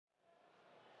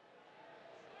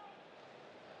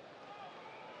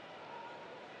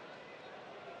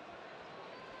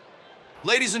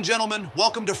Ladies and gentlemen,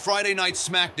 welcome to Friday Night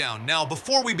SmackDown. Now,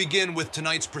 before we begin with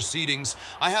tonight's proceedings,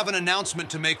 I have an announcement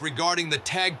to make regarding the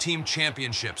Tag Team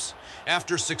Championships.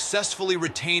 After successfully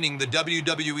retaining the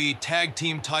WWE Tag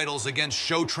Team titles against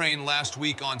Show Train last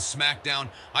week on SmackDown,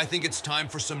 I think it's time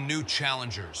for some new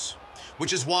challengers.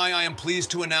 Which is why I am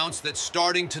pleased to announce that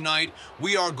starting tonight,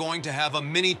 we are going to have a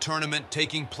mini tournament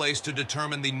taking place to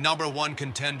determine the #1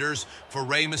 contenders for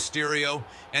Rey Mysterio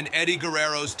and Eddie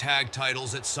Guerrero's tag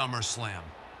titles at SummerSlam.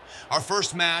 Our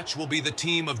first match will be the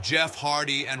team of Jeff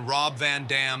Hardy and Rob Van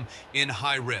Dam in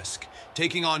High Risk,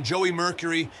 taking on Joey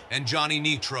Mercury and Johnny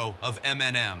Nitro of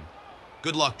MNM.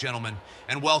 Good luck, gentlemen,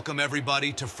 and welcome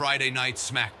everybody to Friday Night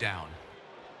SmackDown.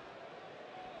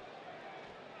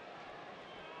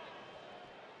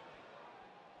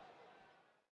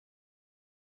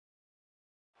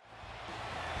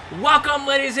 Welcome,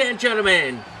 ladies and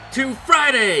gentlemen, to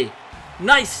Friday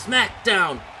Night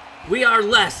SmackDown. We are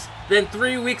less than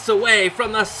 3 weeks away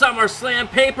from the SummerSlam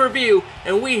pay-per-view,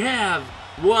 and we have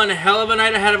one hell of a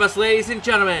night ahead of us, ladies and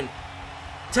gentlemen.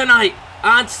 Tonight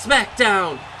on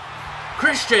SmackDown,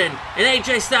 Christian and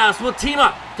AJ Styles will team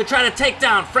up to try to take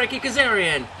down Frankie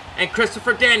Kazarian and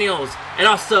Christopher Daniels, and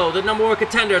also the #1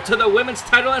 contender to the women's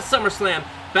title at SummerSlam,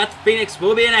 Beth Phoenix,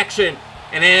 will be in action.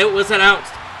 And it was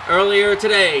announced earlier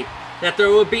today that there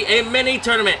will be a mini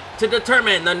tournament to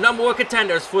determine the #1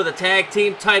 contenders for the tag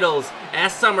team titles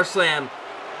at SummerSlam,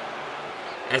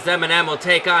 as MNM will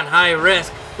take on High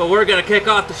Risk. But we're gonna kick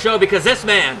off the show because this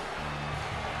man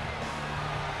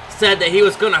said that he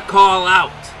was gonna call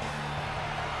out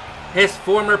his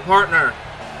former partner.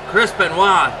 Chris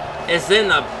Benoit is in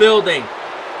the building.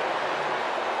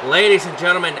 Ladies and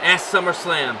gentlemen, at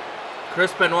SummerSlam,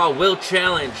 Chris Benoit will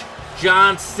challenge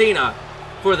John Cena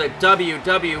for the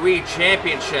WWE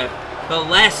Championship. But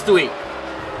last week,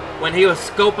 when he was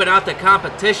scoping out the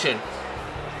competition,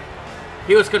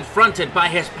 he was confronted by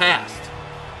his past.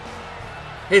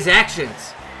 His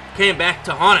actions came back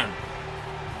to haunt him,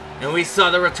 and we saw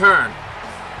the return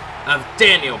of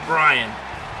Daniel Bryan.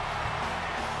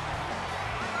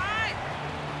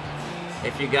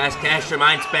 If you guys cast your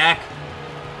minds back,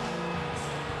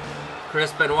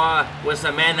 Chris Benoit was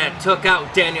the man that took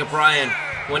out Daniel Bryan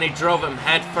when he drove him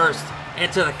headfirst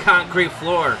into the concrete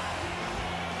floor.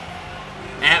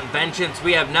 At Vengeance,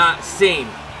 we have not seen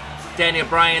Daniel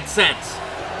Bryan since,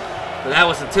 but that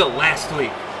was until last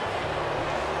week.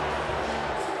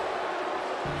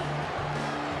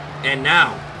 And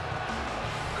now,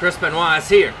 Chris Benoit is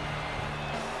here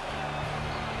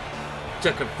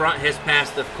to confront his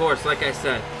past, of course. Like I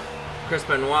said, Chris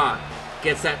Benoit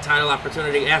gets that title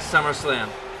opportunity at SummerSlam,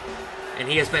 and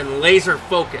he has been laser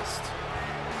focused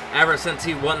ever since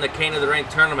he won the King of the Ring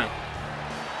tournament.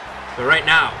 But right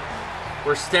now,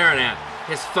 we're staring at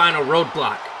his final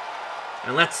roadblock.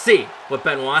 And let's see what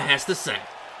Benoit has to say.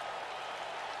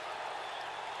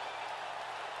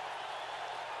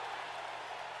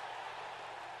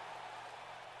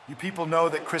 You people know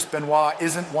that Chris Benoit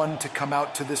isn't one to come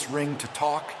out to this ring to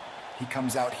talk. He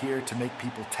comes out here to make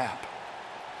people tap.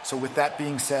 So with that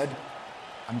being said,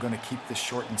 I'm going to keep this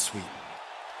short and sweet.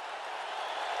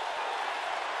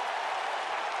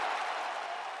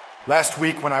 Last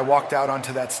week, when I walked out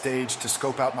onto that stage to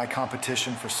scope out my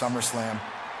competition for SummerSlam,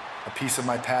 a piece of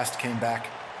my past came back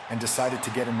and decided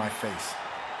to get in my face.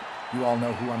 You all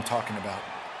know who I'm talking about.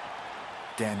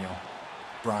 Daniel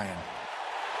Bryan.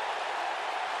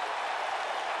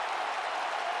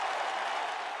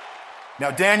 Now,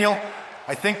 Daniel,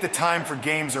 I think the time for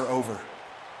games are over.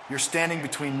 You're standing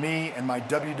between me and my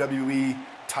WWE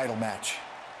title match.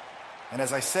 And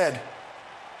as I said,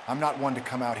 I'm not one to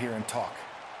come out here and talk.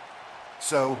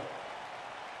 So,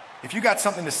 if you got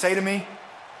something to say to me,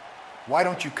 why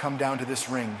don't you come down to this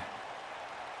ring?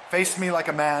 Face me like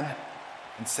a man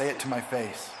and say it to my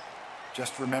face.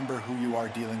 Just remember who you are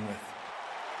dealing with.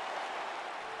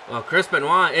 Well, Chris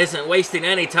Benoit isn't wasting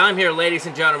any time here, ladies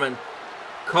and gentlemen.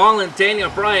 Calling Daniel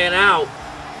Bryan out.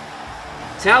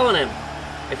 Telling him,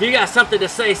 if you got something to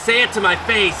say it to my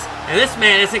face. And this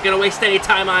man isn't going to waste any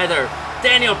time either.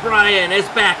 Daniel Bryan is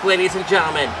back, ladies and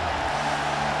gentlemen.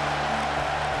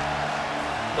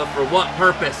 But for what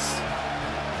purpose?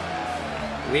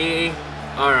 We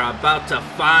are about to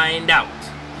find out.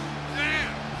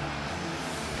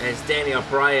 As Daniel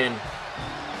Bryan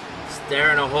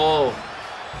staring a hole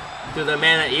through the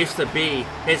man that used to be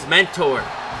his mentor.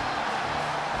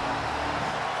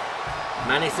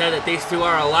 Many said that these two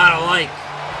are a lot alike.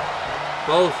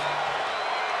 Both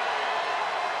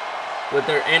with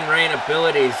their in-ring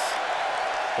abilities.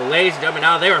 But ladies and gentlemen,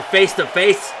 now they were face to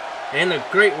face. And in the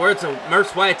great words of Merch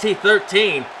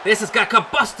YT13, this has got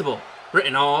combustible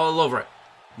written all over it.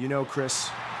 You know, Chris,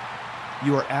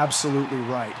 you are absolutely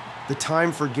right. The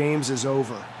time for games is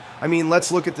over. I mean,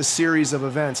 let's look at the series of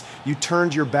events. You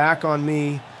turned your back on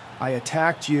me. I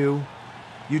attacked you.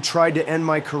 You tried to end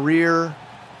my career.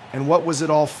 And what was it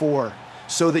all for?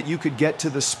 So that you could get to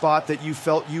the spot that you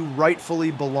felt you rightfully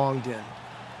belonged in.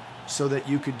 So that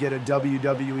you could get a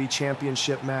WWE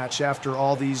Championship match after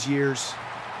all these years.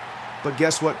 But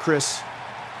guess what, Chris?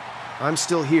 I'm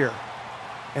still here.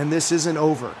 And this isn't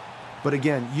over. But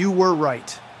again, you were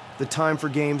right. The time for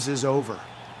games is over.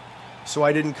 So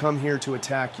I didn't come here to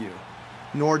attack you,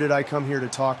 nor did I come here to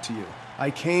talk to you.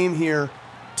 I came here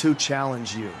to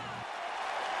challenge you.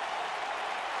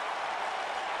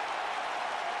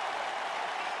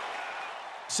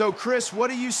 So Chris, what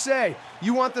do you say?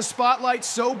 You want the spotlight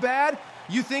so bad?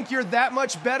 You think you're that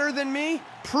much better than me?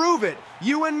 Prove it.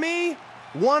 You and me,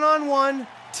 one-on-one,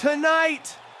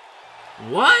 tonight.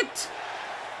 What?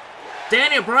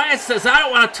 Daniel Bryan says I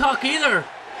don't want to talk either.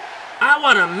 I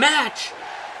want a match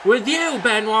with you,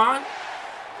 Benoit.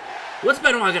 What's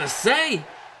Benoit gonna say?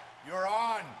 You're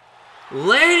on.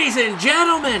 Ladies and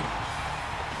gentlemen,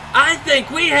 I think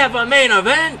we have a main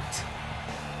event.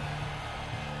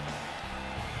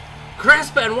 Chris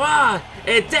Benoit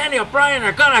and Daniel Bryan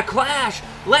are gonna clash.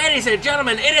 Ladies and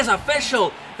gentlemen, it is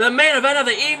official. The main event of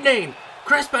the evening.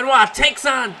 Chris Benoit takes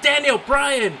on Daniel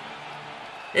Bryan.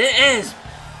 It is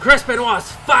Chris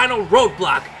Benoit's final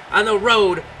roadblock on the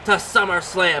road to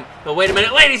SummerSlam. But wait a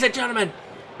minute, ladies and gentlemen.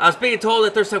 I was being told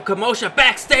that there's some commotion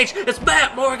backstage. It's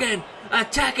Matt Morgan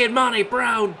attacking Monty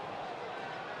Brown.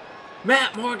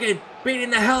 Matt Morgan beating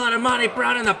the hell out of Monty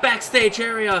Brown in the backstage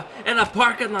area in the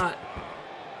parking lot.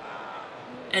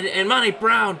 And Monty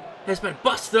Brown has been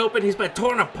busted open. He's been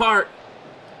torn apart.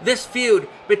 This feud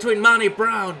between Monty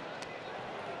Brown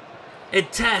and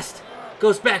Test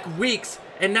goes back weeks.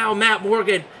 And now Matt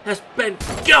Morgan has been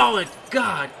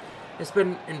has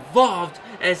been involved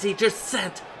as he just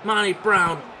sent Monty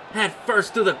Brown head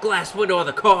first through the glass window of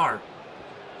the car.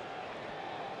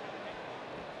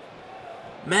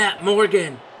 Matt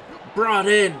Morgan brought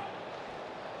in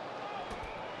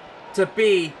to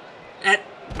be at,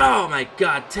 oh my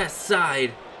God, Test's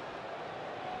side.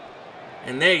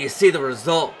 And there you see the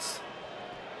results.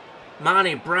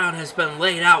 Monty Brown has been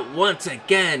laid out once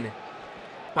again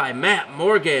by Matt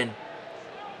Morgan,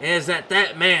 is at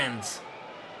that man's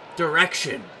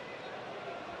direction.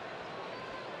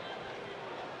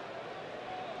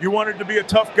 You wanted to be a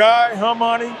tough guy, huh,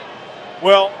 Monty?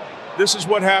 Well, this is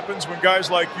what happens when guys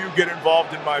like you get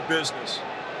involved in my business.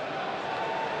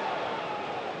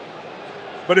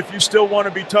 But if you still want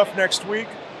to be tough next week,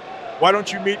 why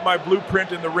don't you meet my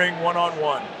blueprint in the ring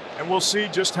one-on-one, and we'll see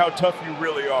just how tough you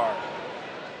really are.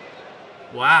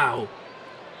 Wow.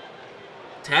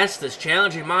 Test is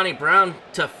challenging Monty Brown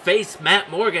to face Matt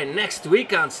Morgan next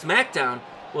week on SmackDown.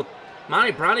 Will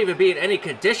Monty Brown even be in any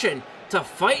condition to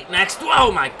fight next?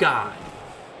 Oh my God.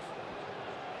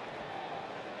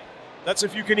 That's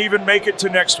if you can even make it to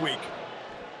next week.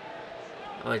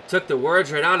 Well, I took the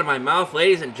words right out of my mouth,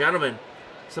 ladies and gentlemen.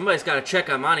 Somebody's got to check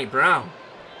on Monty Brown.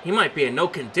 He might be in no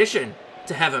condition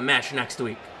to have a match next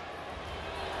week.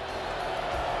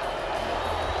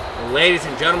 Ladies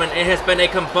and gentlemen, it has been a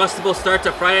combustible start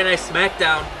to Friday Night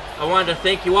SmackDown. I wanted to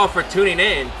thank you all for tuning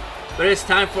in, but it's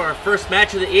time for our first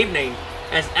match of the evening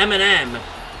as Eminem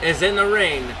is in the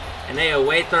ring and they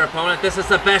await their opponent. This is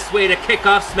the best way to kick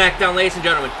off SmackDown, ladies and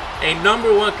gentlemen. A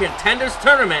 #1 contenders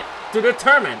tournament to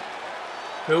determine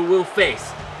who will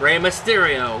face Rey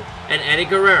Mysterio and Eddie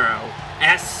Guerrero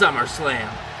at SummerSlam.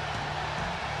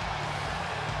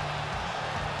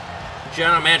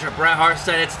 General Manager Bret Hart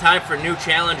said it's time for new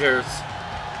challengers.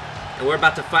 And we're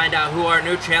about to find out who our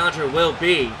new challenger will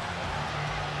be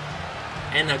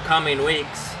in the coming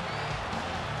weeks.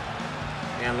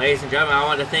 And ladies and gentlemen, I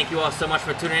want to thank you all so much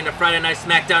for tuning in to Friday Night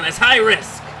SmackDown as High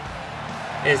Risk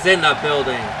is in the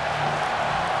building.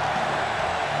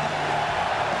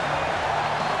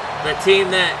 The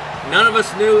team that none of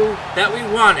us knew that we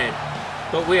wanted,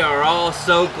 but we are all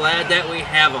so glad that we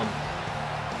have them.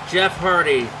 Jeff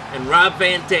Hardy and Rob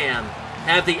Van Dam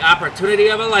have the opportunity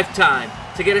of a lifetime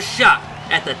to get a shot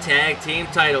at the tag team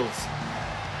titles.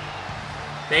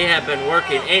 They have been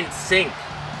working in sync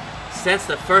since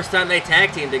the first time they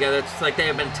tag teamed together. It's like they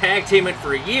have been tag teaming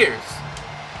for years,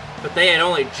 but they had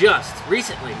only just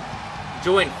recently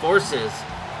joined forces,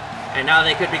 and now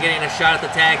they could be getting a shot at the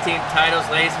tag team titles.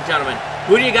 Ladies and gentlemen,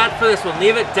 who do you got for this one?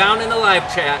 Leave it down in the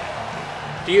live chat.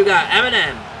 Do you got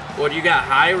Eminem or do you got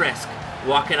High Risk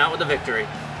walking out with a victory?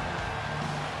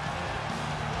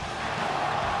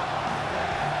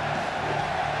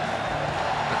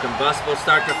 Combustible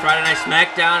start to Friday Night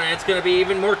SmackDown, and it's going to be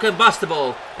even more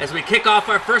combustible as we kick off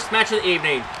our first match of the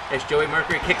evening. As Joey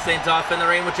Mercury kicks things off in the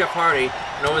ring with Jeff Hardy.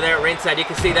 And over there at ringside, you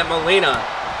can see that Melina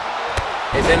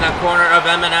is in the corner of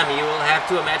M&M. You will have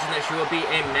to imagine that she will be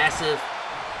a massive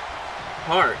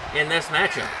part in this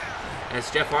matchup.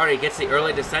 As Jeff Hardy gets the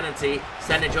early descendancy,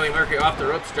 sending Joey Mercury off the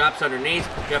ropes, drops underneath.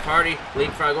 Jeff Hardy,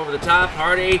 leapfrog over the top.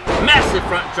 Hardy, massive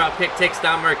front drop kick, takes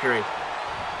down Mercury.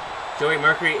 Joey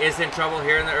Mercury is in trouble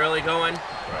here in the early going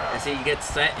as he gets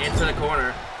sent into the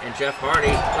corner. And Jeff Hardy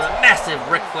with a massive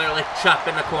Ric Flair-like chop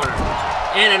in the corner.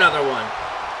 And another one.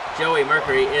 Joey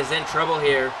Mercury is in trouble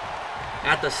here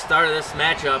at the start of this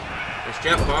matchup as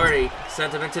Jeff Hardy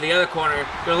sends him into the other corner.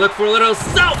 Gonna look for a little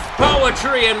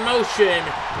self-poetry in motion.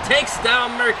 Takes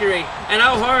down Mercury. And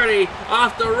now Hardy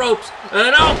off the ropes.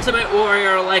 An Ultimate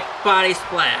Warrior-like body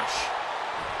splash.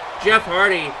 Jeff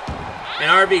Hardy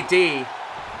and RVD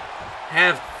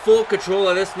have full control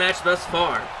of this match thus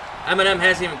far. M&M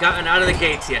hasn't even gotten out of the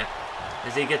gates yet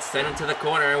as he gets sent into the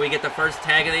corner, and we get the first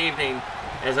tag of the evening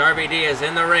as RVD is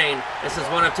in the ring. This is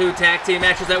one of two tag team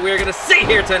matches that we are going to see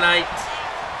here tonight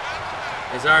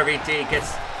as RVD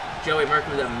gets Joey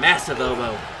Mercury with a massive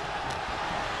elbow.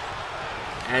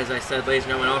 As I said, ladies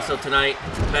and gentlemen, also tonight,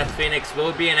 Beth Phoenix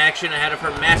will be in action ahead of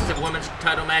her massive women's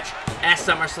title match at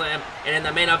SummerSlam, and in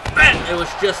the main event, it was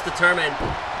just determined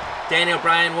Daniel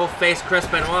Bryan will face Chris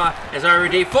Benoit as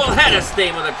RVD full head of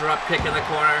steam with a drop kick in the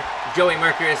corner. Joey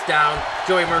Mercury is down.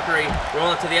 Joey Mercury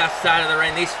rolling to the outside of the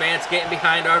ring. These fans getting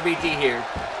behind RVD here.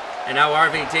 And now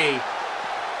RVD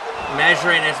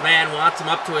measuring his man, wants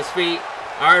him up to his feet.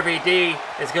 RVD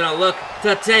is going to look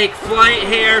to take flight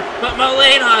here. But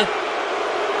Melina,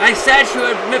 I said she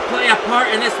would play a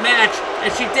part in this match,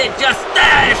 and she did just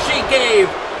that. She gave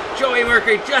Joey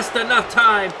Mercury just enough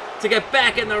time to get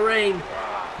back in the ring.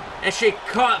 And she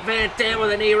caught Van Dam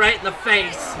with a knee right in the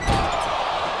face.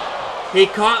 He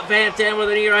caught Van Dam with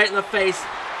a knee right in the face.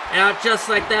 And now just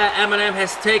like that, M&M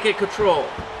has taken control.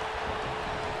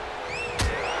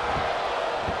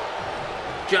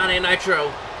 Johnny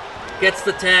Nitro gets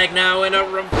the tag now in a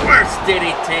reverse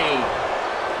DDT.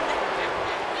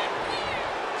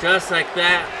 Just like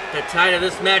that, the tide of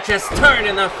this match has turned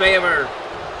in the favor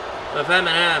of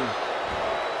M&M.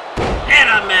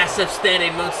 And a massive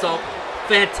standing moonsault.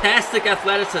 Fantastic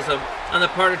athleticism on the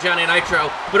part of Johnny Nitro.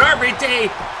 But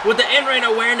RVD, with the in-ring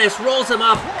awareness, rolls him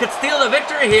up. Could steal the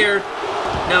victory here.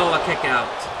 No, a kick out.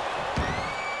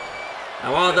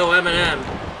 Now, although M&M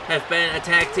have been a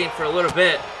tag team for a little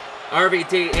bit,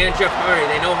 RVD and Jeff Hardy,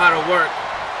 they know how to work.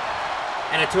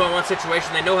 In a 2-on-1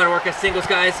 situation, they know how to work as singles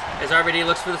guys. As RVD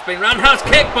looks for the spinning roundhouse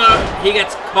kick, but he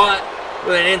gets caught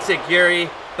with an insecurity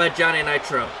by Johnny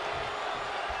Nitro.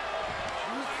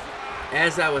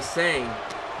 As I was saying,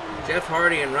 Jeff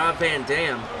Hardy and Rob Van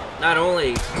Dam, not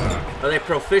only are they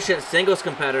proficient singles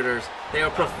competitors, they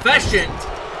are proficient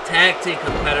tag team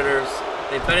competitors.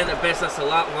 They've been in the business a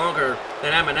lot longer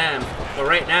than M&M, but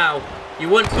right now, you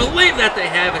wouldn't believe that they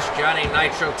have as Johnny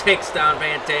Nitro takes down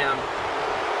Van Dam.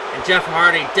 And Jeff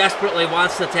Hardy desperately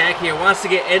wants the tag here, wants to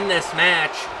get in this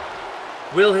match.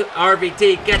 Will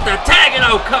RVD get the tag? And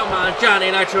oh, come on, Johnny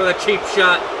Nitro with a cheap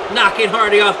shot, knocking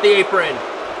Hardy off the apron.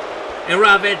 And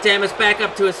Rob Van Dam is back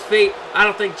up to his feet. I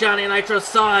don't think Johnny Nitro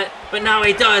saw it, but now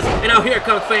he does. And now here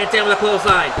comes Van Dam with a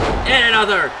clothesline. And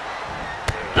another.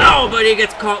 Oh, but he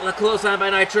gets caught in the clothesline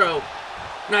by Nitro.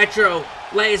 Nitro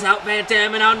lays out Van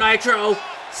Dam, and now Nitro,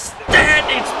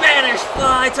 standing Spanish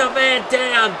fly to Van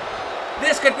Dam.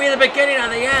 This could be the beginning of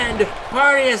the end.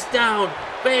 Hardy is down.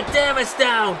 Van Dam is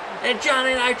down. And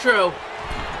Johnny Nitro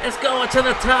is going to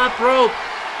the top rope.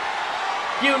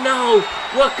 You know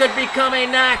what could be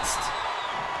coming next.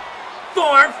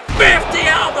 450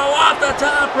 elbow off the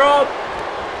top rope.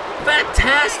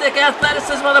 Fantastic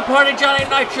athleticism on the part of Johnny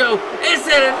Nitro. Is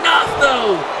it enough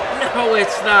though? No,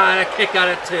 it's not. A kick out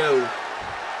of 2.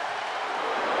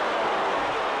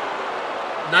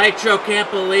 Nitro can't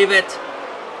believe it,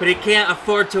 but he can't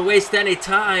afford to waste any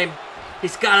time.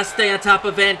 He's got to stay on top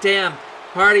of Van Dam.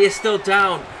 Hardy is still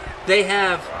down. They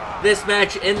have this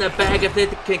match in the bag if they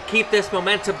can keep this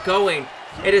momentum going.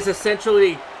 It is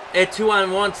essentially a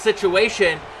 2-on-1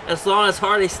 situation as long as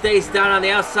Hardy stays down on the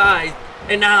outside.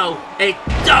 And now a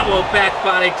double back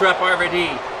body drop RVD.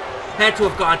 Had to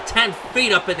have gone 10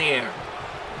 feet up in the air.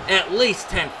 At least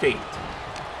 10 feet.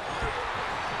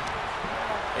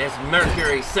 As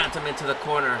Mercury sent him into the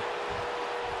corner.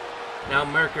 Now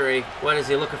Mercury, what is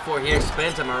he looking for here?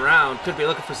 Spins him around. Could be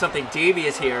looking for something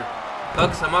devious here.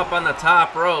 Hooks him up on the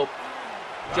top rope.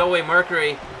 Joey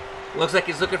Mercury Looks like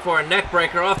he's looking for a neck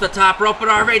breaker off the top rope, but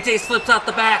RVD slips out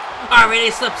the back.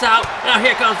 RVD slips out. Now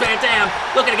here comes Van Dam,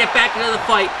 looking to get back into the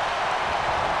fight.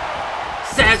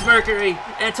 Sends Mercury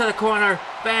into the corner.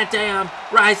 Van Dam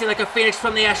rising like a phoenix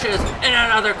from the ashes. In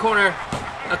another corner.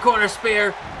 A corner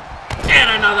spear. And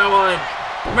another one.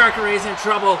 Mercury's in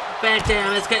trouble. Van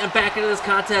Dam is getting back into this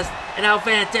contest. And now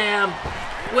Van Dam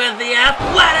with the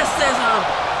athleticism.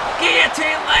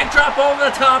 Guillotine leg drop over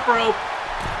the top rope.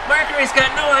 Mercury's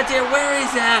got no idea where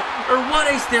he's at or what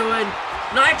he's doing.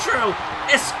 Nitro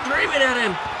is screaming at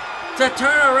him to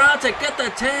turn around to get the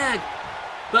tag.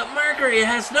 But Mercury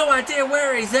has no idea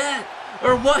where he's at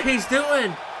or what he's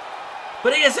doing.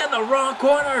 But he is in the wrong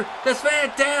corner because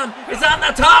Van Dam is on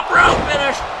the top rope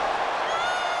finish.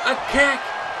 A kick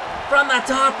from the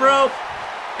top rope.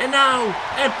 And now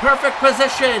in perfect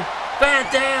position, Van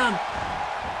Dam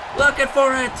looking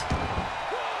for it.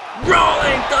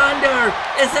 Rolling Thunder.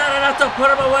 Is that enough to put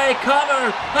him away?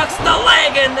 Cover. Hooks the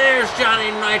leg, and there's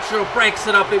Johnny Nitro. Breaks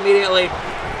it up immediately.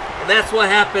 And that's what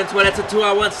happens when it's a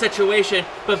 2-on-1 situation.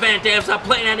 But Van Dam's not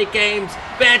playing any games.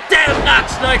 Van Dam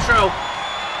knocks Nitro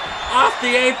off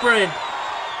the apron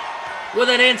with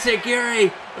an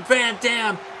enziguri. Van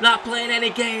Dam not playing any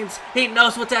games. He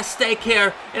knows what's at stake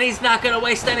here, and he's not going to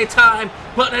waste any time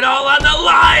putting it all on the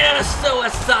line and a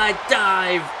suicide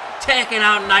dive. Taking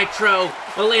out Nitro.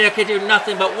 Melina can do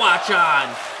nothing but watch on.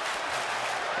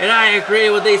 And I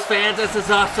agree with these fans. This is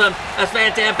awesome. As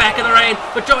Van Dam back in the ring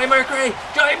with Joey Mercury.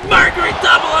 Joey Mercury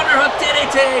double underhook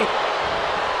DDT.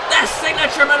 That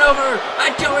signature maneuver by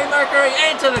Joey Mercury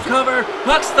into the cover.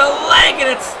 Hooks the leg,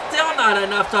 and it's still not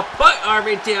enough to put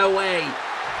RVD away.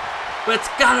 But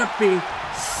it's gotta be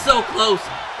so close.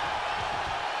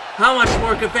 How much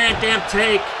more can Van Dam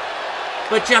take?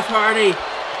 But Jeff Hardy's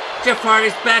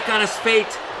back on his feet,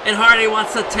 and Hardy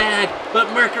wants the tag,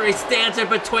 but Mercury stands in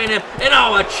between him, and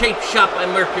oh, a cheap shot by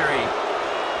Mercury.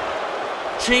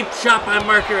 Cheap shot by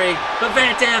Mercury, but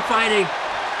Van Dam fighting.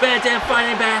 Van Dam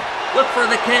fighting back, look for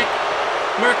the kick.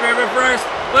 Mercury reversed,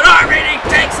 but RVD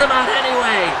takes him out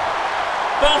anyway.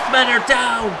 Both men are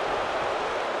down.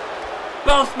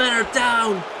 Both men are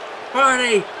down.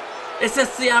 Hardy, is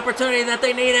this the opportunity that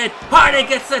they needed? Hardy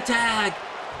gets the tag.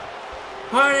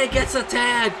 Hardy gets the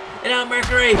tag. And now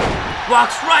Mercury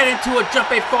walks right into a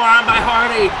jumping forearm by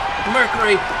Hardy.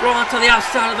 Mercury rolling to the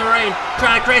outside of the ring,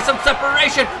 trying to create some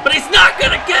separation, but he's not going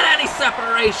to get any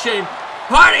separation.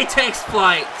 Hardy takes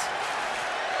flight.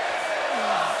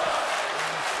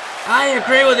 I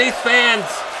agree with these fans.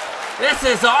 This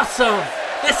is awesome.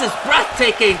 This is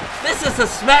breathtaking. This is the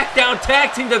SmackDown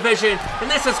Tag Team Division. And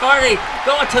this is Hardy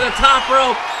going to the top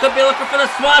rope. Could be looking for the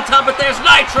Swanton, but there's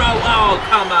Nitro. Oh,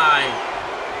 come on.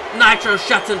 Nitro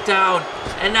shuts him down.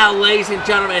 And now, ladies and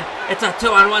gentlemen, it's a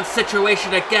 2-on-1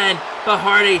 situation again. But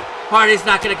Hardy's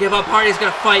not going to give up. Hardy's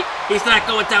going to fight. He's not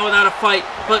going down without a fight.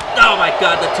 But, oh my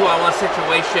God, the 2-on-1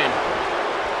 situation.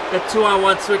 The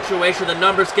 2-on-1 situation, the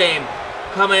numbers game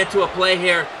coming into a play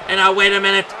here. And now, wait a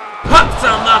minute. Hooks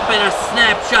him up in a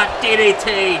snapshot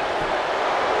DDT.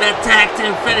 That tag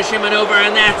team finishing maneuver,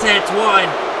 and that's it. 1,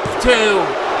 2.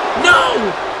 No!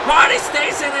 Hardy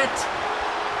stays in it.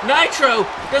 Nitro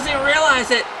doesn't realize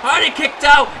it. Hardy kicked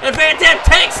out, and Van Dam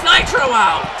takes Nitro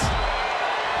out.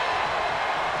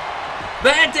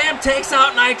 Van Dam takes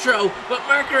out Nitro, but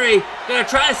Mercury gonna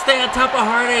try to stay on top of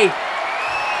Hardy.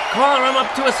 Calling him up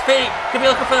to his feet. Could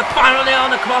be looking for the final nail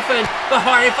in the coffin, but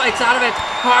Hardy fights out of it.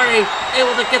 Hardy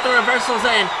able to get the reversals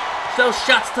in. Those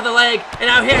shots to the leg, and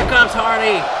now here comes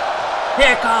Hardy.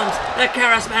 Here comes the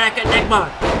charismatic enigma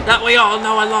that we all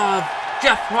know and love.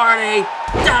 Jeff Hardy.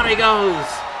 Down he goes.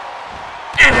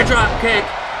 And a drop kick.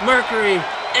 Mercury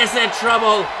is in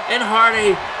trouble, and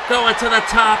Hardy going to the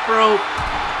top rope.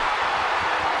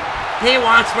 He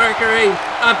wants Mercury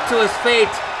up to his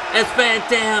feet as Van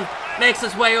Dam makes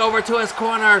his way over to his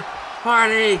corner.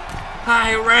 Hardy,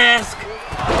 high risk,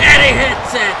 and he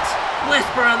hits it.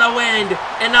 Whisper in the wind,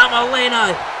 and now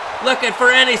Melina looking for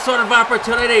any sort of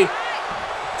opportunity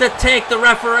to take the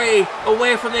referee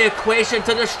away from the equation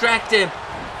to distract him.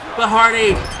 But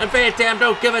Hardy and Van Dam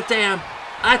don't give a damn.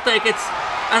 I think it's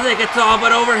all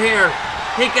but over here.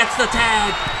 He gets the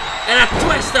tag, and a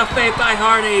twist of fate by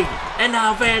Hardy. And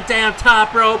now Van Dam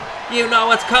top rope. You know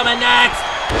what's coming next.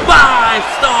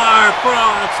 5-star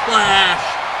frog splash.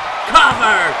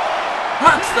 Cover.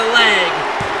 Hooks the leg.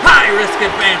 High risk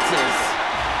advances.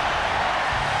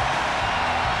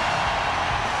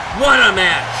 What a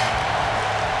match.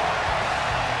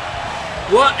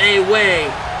 What a way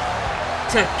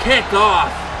to kick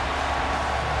off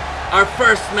our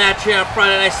first match here on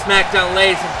Friday Night SmackDown,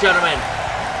 ladies and gentlemen.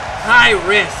 High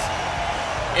Risk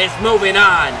is moving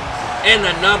on in the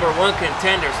 #1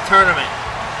 Contenders Tournament.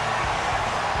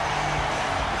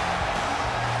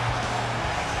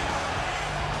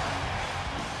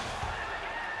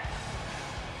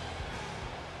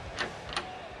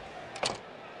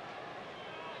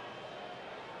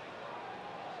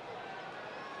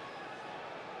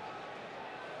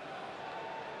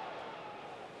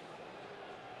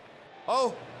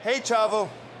 Oh, hey Chavo.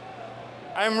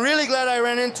 I'm really glad I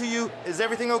ran into you. Is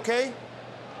everything okay?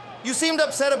 You seemed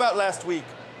upset about last week.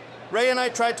 Ray and I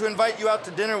tried to invite you out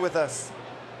to dinner with us.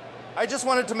 I just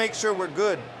wanted to make sure we're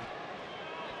good.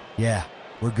 Yeah,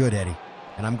 we're good, Eddie.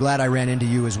 And I'm glad I ran into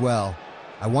you as well.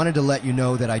 I wanted to let you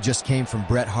know that I just came from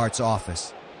Bret Hart's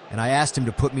office, and I asked him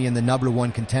to put me in the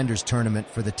 #1 Contenders Tournament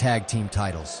for the tag team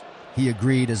titles. He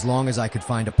agreed as long as I could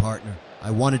find a partner.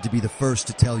 I wanted to be the first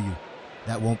to tell you.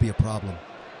 That won't be a problem,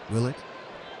 will it?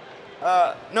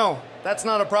 No, that's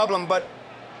not a problem, but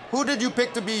who did you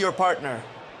pick to be your partner?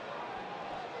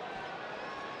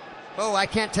 Oh, I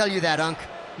can't tell you that, Unc.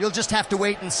 You'll just have to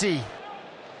wait and see.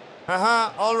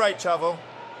 All right, Chavo.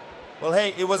 Well,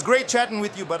 hey, it was great chatting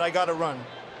with you, but I gotta run.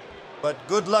 But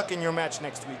good luck in your match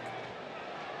next week.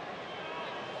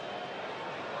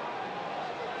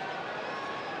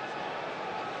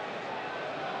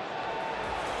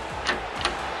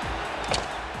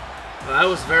 Well, that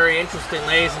was very interesting,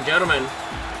 ladies and gentlemen.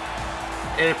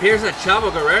 It appears that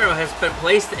Chavo Guerrero has been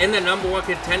placed in the #1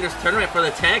 Contenders Tournament for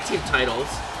the tag team titles.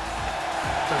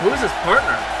 So who is his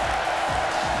partner?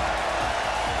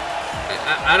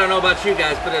 I don't know about you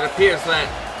guys, but it appears that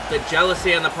the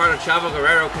jealousy on the part of Chavo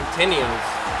Guerrero continues.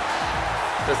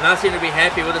 Does not seem to be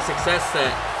happy with the success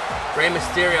that Rey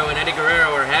Mysterio and Eddie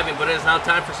Guerrero are having, but it is now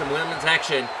time for some women's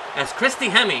action as Christy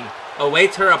Hemme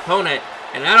awaits her opponent,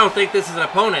 and I don't think this is an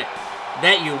opponent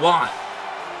that you want.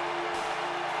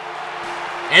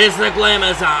 It is the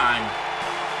Glamazon.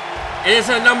 It is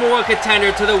a #1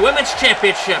 contender to the Women's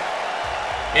Championship.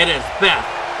 It is Beth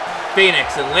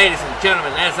Phoenix, and ladies and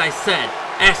gentlemen, as I said,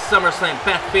 at SummerSlam,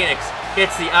 Beth Phoenix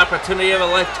gets the opportunity of a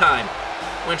lifetime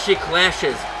when she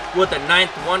clashes with the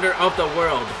 9th wonder of the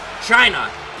world. Chyna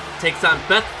takes on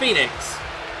Beth Phoenix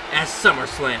at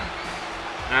SummerSlam.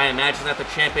 And I imagine that the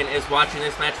champion is watching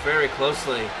this match very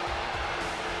closely,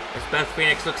 as Beth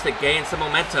Phoenix looks to gain some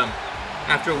momentum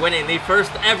after winning the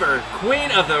first ever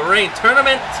Queen of the Ring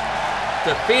tournament,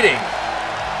 defeating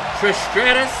Trish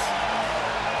Stratus,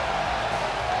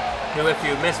 who, if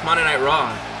you missed Monday Night Raw,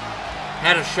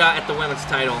 had a shot at the women's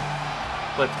title,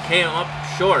 but came up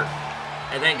short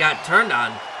and then got turned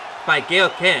on by Gail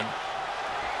Kim.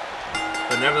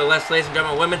 But nevertheless, ladies and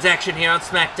gentlemen, women's action here on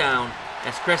SmackDown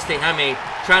as Christy Hemme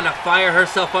trying to fire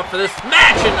herself up for this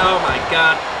match, and oh my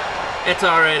god, it's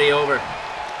already over.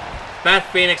 Beth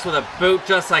Phoenix with a boot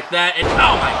just like that, and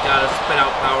oh my god, a spit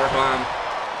out powerbomb.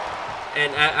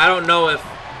 And I don't know if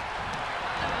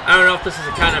this is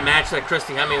the kind of match that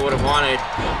Christy Hemme would have wanted.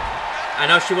 I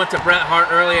know she went to Bret Hart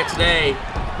earlier today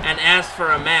and asked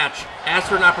for a match, asked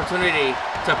for an opportunity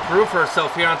to prove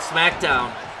herself here on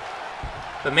SmackDown.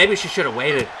 But maybe she should have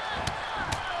waited.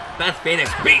 Beth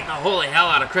Phoenix beating the holy hell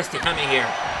out of Christy Hemme here.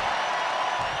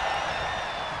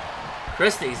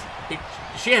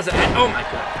 She has had, oh my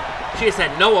god, she has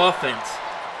had no offense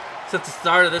since the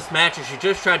start of this match, and she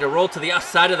just tried to roll to the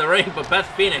outside of the ring, but Beth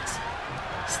Phoenix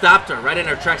stopped her right in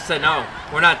her tracks, said, no,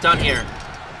 we're not done here.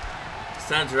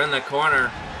 Sends her in the corner.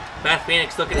 Beth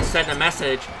Phoenix looking to send a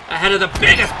message ahead of the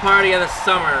biggest party of the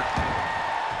summer,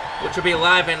 which will be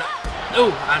live in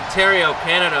Ontario,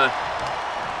 Canada,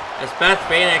 as Beth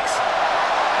Phoenix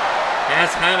has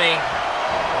Hemme.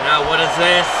 Now what is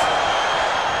this?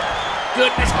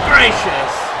 Goodness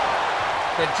gracious!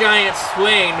 The giant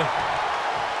swing,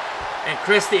 and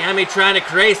Christy Hemme trying to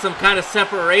create some kind of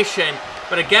separation,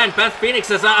 but again Beth Phoenix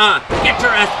says, get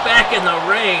your ass back in the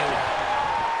ring.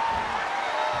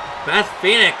 Beth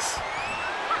Phoenix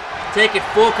taking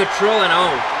full control, and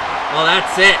oh, well,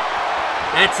 that's it.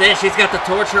 That's it. She's got the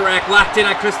torture rack locked in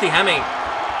on Christy Hemme.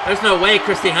 There's no way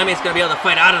Christy Hemme is going to be able to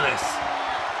fight out of this.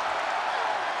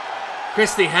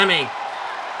 Christy Hemme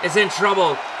is in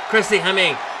trouble. Christy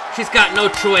Hemme, she's got no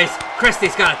choice.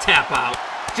 Christy's got to tap out.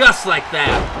 Just like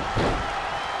that.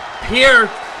 Pure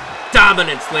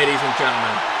dominance, ladies and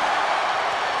gentlemen.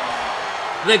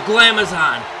 The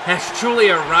Glamazon has truly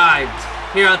arrived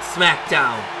here on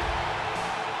SmackDown.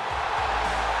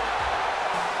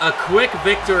 A quick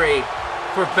victory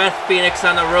for Beth Phoenix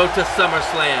on the road to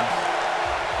SummerSlam.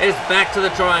 It is back to the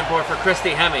drawing board for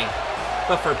Christy Hemme.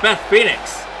 But for Beth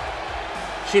Phoenix,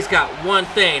 she's got one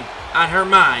thing on her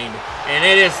mind, and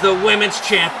it is the Women's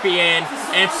Champion.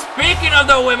 And speaking of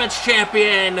the Women's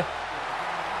Champion,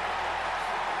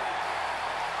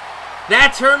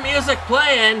 That's her music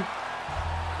playing.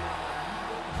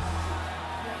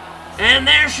 And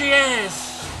there she is.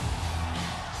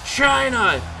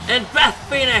 Chyna and Beth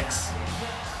Phoenix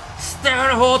staring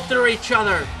a hole through each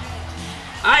other.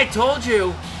 I told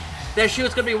you that she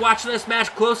was going to be watching this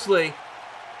match closely.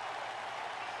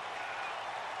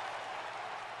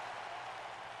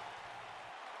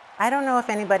 I don't know if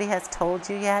anybody has told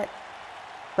you yet,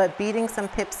 but beating some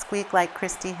pipsqueak like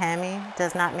Christy Hemme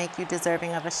does not make you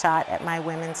deserving of a shot at my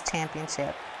women's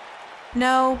championship.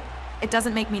 No, it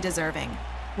doesn't make me deserving.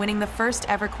 Winning the first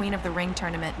ever Queen of the Ring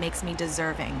tournament makes me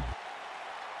deserving.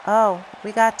 Oh,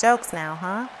 we got jokes now,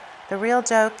 huh? The real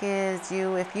joke is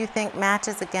if you think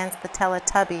matches against the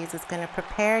Teletubbies is going to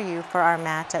prepare you for our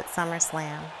match at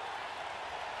SummerSlam.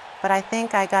 But I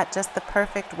think I got just the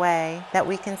perfect way that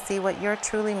we can see what you're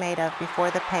truly made of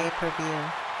before the pay-per-view.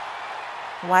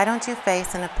 Why don't you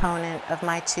face an opponent of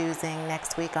my choosing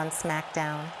next week on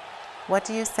SmackDown? What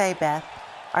do you say, Beth?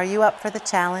 Are you up for the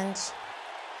challenge?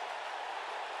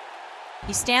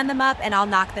 You stand them up and I'll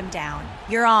knock them down.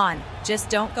 You're on. Just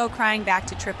don't go crying back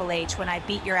to Triple H when I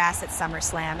beat your ass at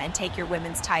SummerSlam and take your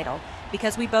women's title,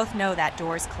 because we both know that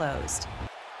door's closed.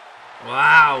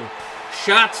 Wow.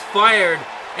 Shots fired,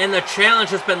 and the challenge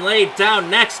has been laid down.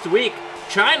 Next week,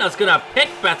 Chyna's gonna pick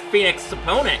Beth Phoenix's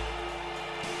opponent.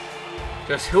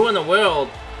 Just who in the world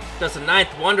does the ninth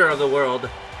wonder of the world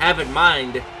have in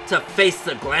mind to face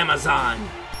the Glamazon?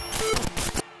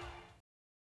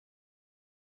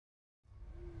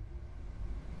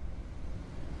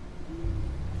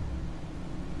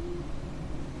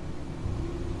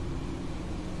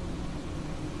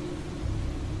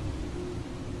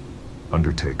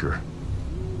 Undertaker,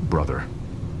 brother,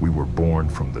 we were born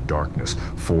from the darkness,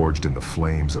 forged in the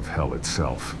flames of hell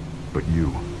itself. But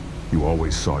you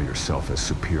always saw yourself as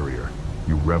superior.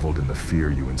 You reveled in the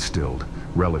fear you instilled,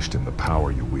 relished in the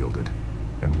power you wielded.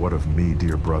 And what of me,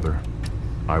 dear brother?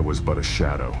 I was but a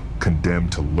shadow,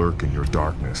 condemned to lurk in your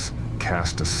darkness,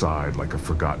 cast aside like a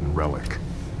forgotten relic.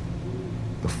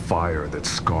 The fire that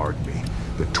scarred me,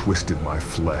 that twisted my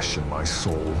flesh and my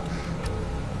soul.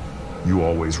 You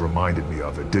always reminded me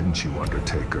of it, didn't you,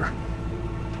 Undertaker?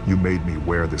 You made me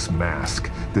wear this mask,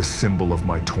 this symbol of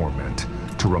my torment,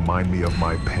 to remind me of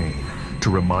my pain, to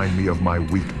remind me of my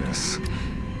weakness.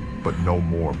 But no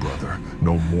more, brother.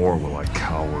 No more will I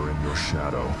cower in your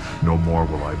shadow. No more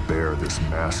will I bear this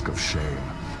mask of shame.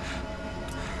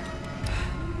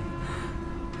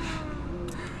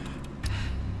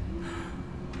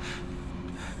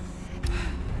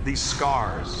 These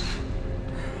scars,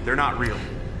 they're not real.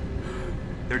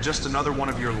 They're just another one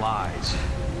of your lies,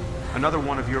 another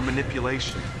one of your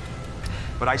manipulation.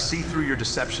 But I see through your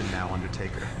deception now,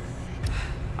 Undertaker.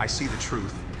 I see the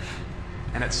truth.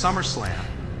 And at SummerSlam,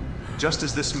 just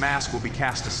as this mask will be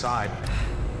cast aside,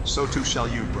 so too shall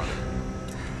you, brother.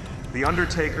 The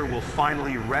Undertaker will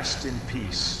finally rest in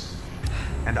peace,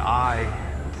 and I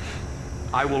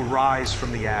will rise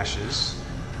from the ashes,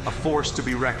 a force to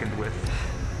be reckoned with,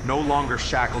 no longer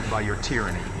shackled by your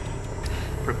tyranny.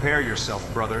 Prepare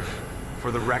yourself, brother,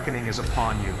 for the reckoning is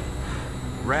upon you.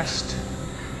 Rest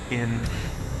in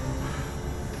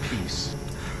peace.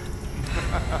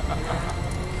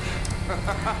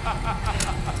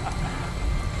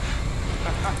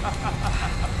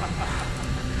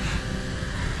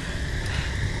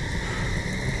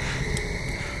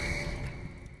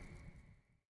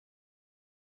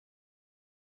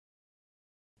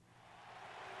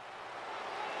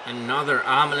 Another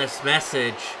ominous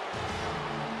message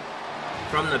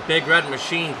from the Big Red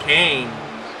Machine, Kane.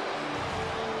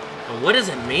 But what does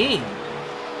it mean?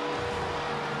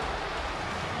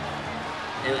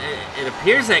 It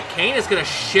appears that Kane is going to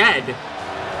shed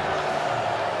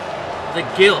the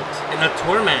guilt and the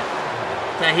torment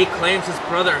that he claims his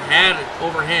brother had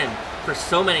over him for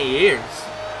so many years.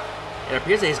 It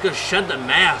appears that he's going to shed the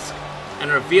mask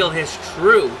and reveal his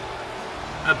true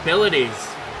abilities.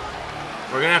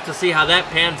 We're going to have to see how that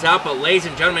pans out, but ladies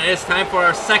and gentlemen, it's time for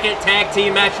our second tag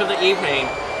team match of the evening,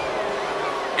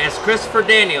 as Christopher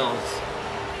Daniels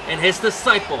and his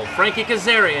disciple, Frankie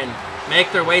Kazarian, make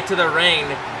their way to the ring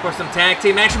for some tag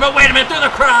team action. But wait a minute, through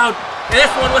the crowd, and this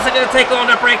one wasn't going to take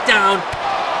long to break down.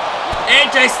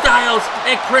 AJ Styles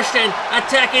and Christian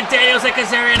attacking Daniels and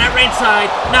Kazarian at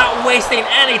ringside, not wasting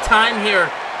any time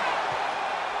here.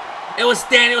 It was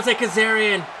Daniels and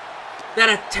Kazarian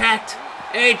that attacked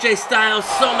AJ Styles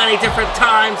so many different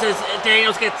times as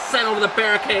Daniels gets sent over the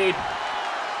barricade.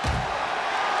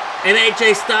 And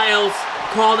AJ Styles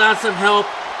called on some help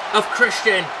of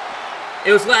Christian.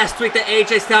 It was last week that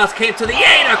AJ Styles came to the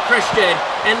aid of Christian.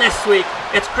 And this week,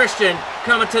 it's Christian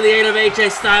coming to the aid of AJ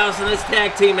Styles in this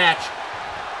tag team match.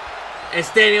 as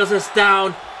Daniels is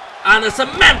down on the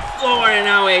cement floor, and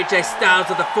now AJ Styles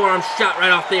with the forearm shot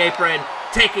right off the apron,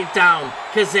 taking down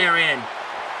Kazarian.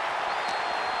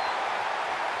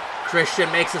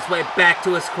 Christian makes his way back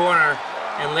to his corner,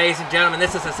 and ladies and gentlemen,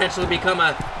 this has essentially become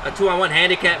a 2-on-1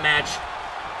 handicap match.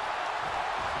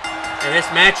 And this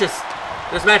match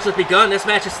has begun. This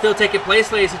match is still taking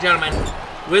place, ladies and gentlemen.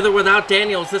 With or without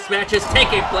Daniels, this match is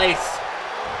taking place.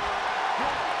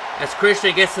 As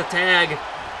Christian gets the tag,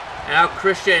 and now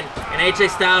Christian and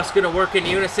AJ Styles going to work in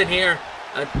unison here.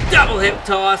 A double hip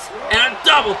toss and a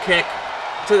double kick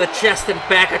to the chest and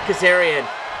back of Kazarian.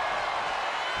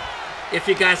 If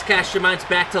you guys cast your minds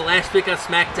back to last week on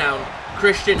SmackDown,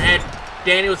 Christian had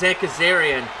Daniels and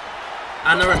Kazarian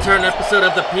on the return episode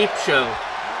of the Peep Show.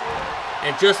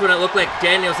 And just when it looked like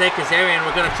Daniels and Kazarian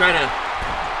were going to try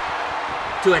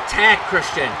to attack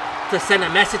Christian, to send a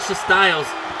message to Styles,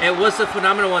 it was the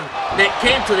Phenomenal One that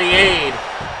came to the aid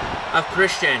of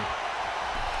Christian.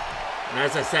 And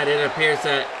as I said, it appears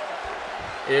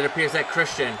that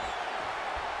Christian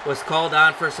was called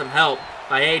on for some help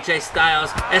by AJ Styles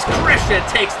as Christian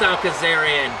takes down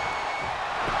Kazarian.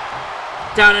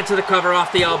 Down into the cover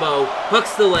off the elbow,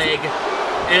 hooks the leg,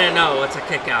 and no, it's a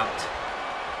kick out.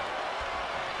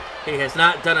 He has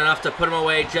not done enough to put him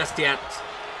away just yet.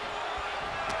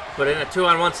 But in a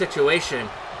 2-on-1 situation,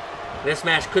 this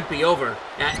match could be over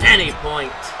at any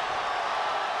point.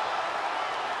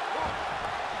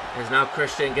 As now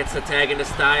Christian gets the tag into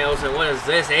Styles, and what is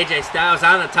this? AJ Styles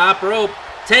on the top rope,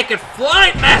 taking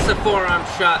flight, massive forearm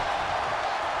shot.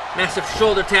 Massive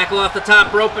shoulder tackle off the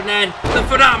top rope, and then the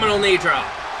phenomenal knee drop.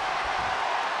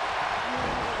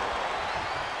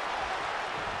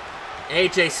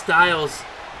 AJ Styles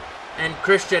and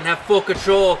Christian have full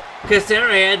control.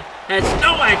 Kazarian has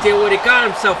no idea what he got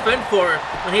himself in for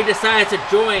when he decides to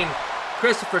join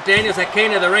Christopher Daniels at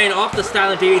King of the Ring off the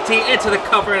styling DDT into the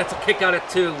cover, and it's a kick out at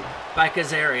 2 by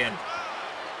Kazarian.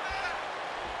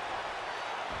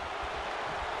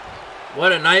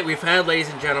 What a night we've had, ladies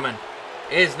and gentlemen.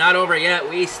 It is not over yet.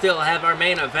 We still have our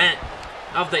main event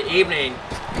of the evening.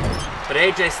 But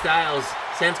AJ Styles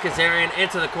sends Kazarian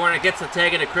into the corner, gets the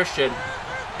tag into Christian.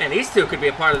 And these two could be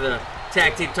a part of the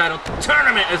tag team title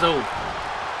tournament as well.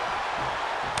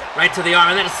 Right to the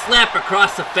arm, and then a slap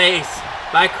across the face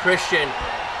by Christian.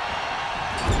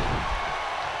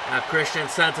 Now Christian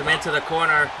sends him into the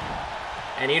corner.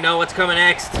 And you know what's coming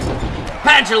next.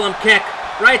 Pendulum kick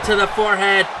right to the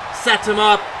forehead. Sets him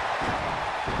up.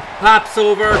 Pops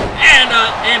over. And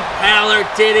an impaler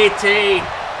DDT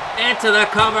into the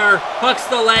cover. Hooks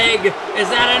the leg. Is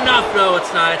that enough? No,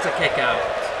 it's not. It's a kick out.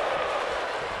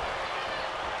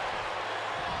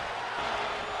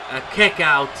 A kick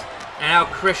out. And now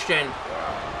Christian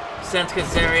sends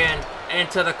Kazarian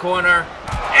into the corner.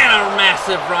 And a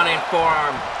massive running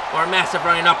forearm. Or a massive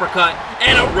running uppercut.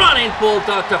 And a running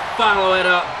bulldog to follow it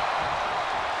up.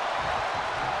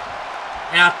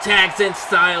 Now tags in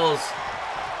Styles,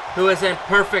 who is in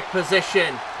perfect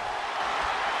position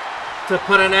to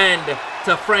put an end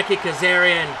to Frankie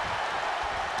Kazarian.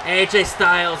 AJ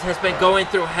Styles has been going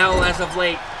through hell as of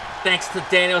late, thanks to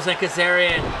Daniels and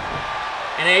Kazarian.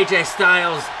 And AJ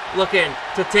Styles looking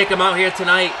to take him out here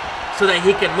tonight so that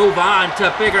he can move on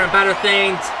to bigger and better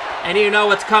things. And you know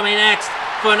what's coming next.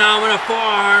 Phenomenal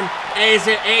forearm.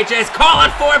 AJ's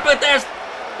calling for it, but there's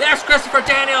Christopher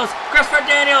Daniels. Christopher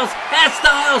Daniels has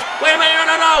Styles. Wait a minute,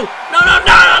 no,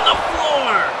 not on the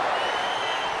floor.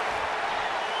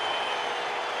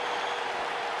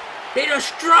 He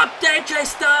just dropped AJ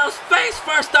Styles face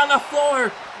first on the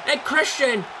floor. And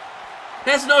Christian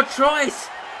has no choice.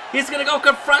 He's going to go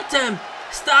confront him.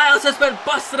 Styles has been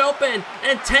busted open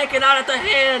and taken out at the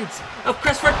hands of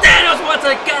Christopher Daniels once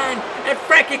again. And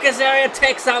Frankie Kazarian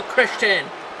takes out Christian.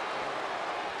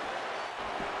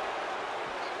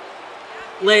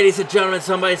 Ladies and gentlemen,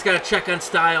 somebody's got to check on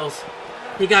Styles.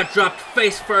 He got dropped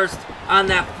face first on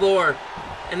that floor.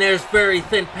 And there's very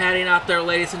thin padding out there,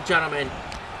 ladies and gentlemen.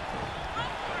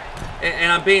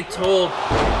 And I'm being told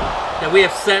that we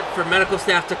have sent for medical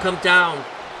staff to come down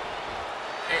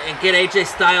and get AJ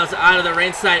Styles out of the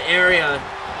ringside area.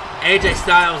 AJ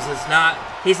Styles is not,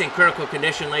 he's in critical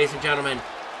condition, ladies and gentlemen.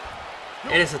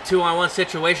 It is a 2-on-1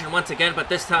 situation once again, but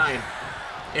this time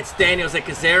it's Daniels and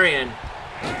Kazarian.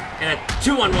 And a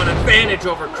 2-on-1 advantage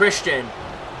over Christian.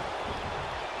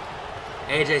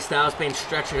 AJ Styles being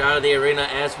stretched out of the arena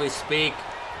as we speak.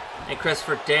 And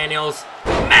Christopher Daniels,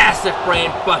 massive brain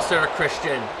buster to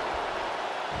Christian.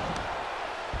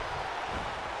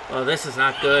 Well, this is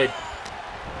not good.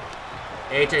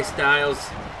 AJ Styles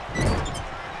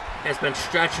has been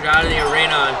stretched out of the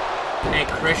arena. And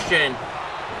Christian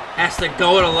has to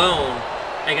go it alone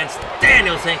against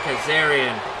Daniels and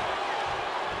Kazarian.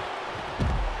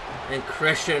 And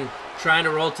Christian trying to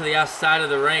roll to the outside of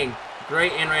the ring.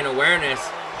 Great in-ring awareness.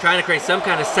 Trying to create some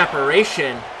kind of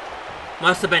separation.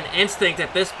 Must have been instinct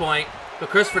at this point. But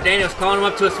Christopher Daniels calling him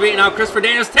up to his feet. And now Christopher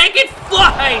Daniels taking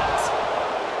flight!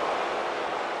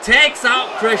 Takes out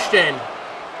Christian.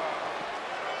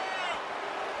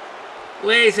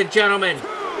 Ladies and gentlemen,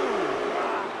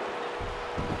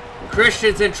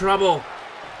 Christian's in trouble.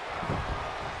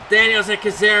 Daniels and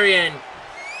Kazarian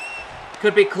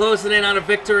could be closing in on a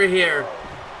victory here.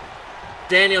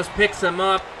 Daniels picks him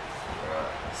up,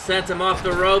 sends him off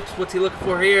the ropes. What's he looking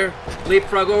for here?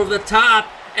 Leapfrog over the top,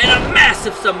 and a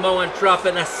massive Samoan drop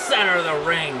in the center of the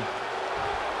ring.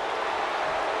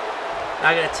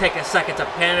 I'm going to take a second to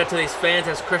pander to these fans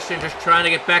as Christian just trying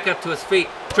to get back up to his feet,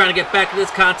 trying to get back to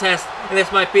this contest, and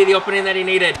this might be the opening that he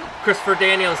needed. Christopher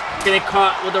Daniels getting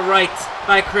caught with the rights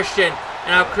by Christian,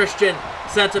 and now Christian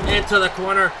sends him into the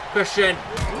corner. Christian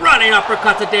running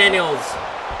uppercut to Daniels.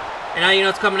 And now you know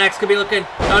what's coming next. Could be looking,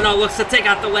 oh no, looks to take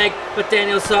out the leg, but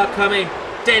Daniels saw it coming.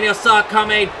 Daniels saw it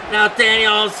coming. Now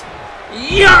Daniels,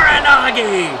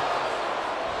 Uranagi!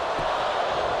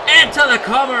 Into the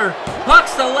cover,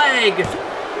 hooks the leg.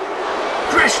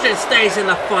 Christian stays in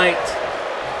the fight.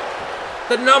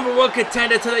 The #1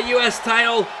 contender to the U.S.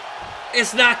 title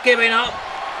is not giving up.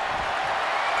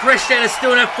 Christian is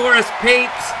doing it for his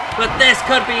peeps, but this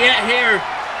could be it here.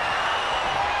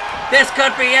 This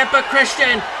could be it, but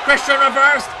Christian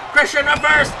reversed,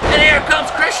 and here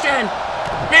comes Christian.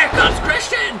 Here comes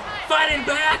Christian, fighting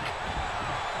back.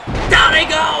 Down he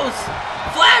goes,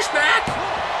 flashback.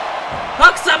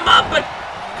 Hooks him up, but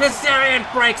Kazarian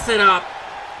breaks it up.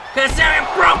 Kazarian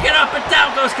broke it up, and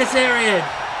down goes Kazarian.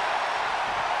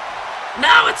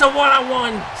 Now it's a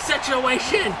one-on-one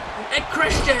situation, and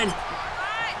Christian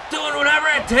doing whatever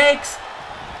it takes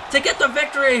to get the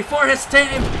victory for his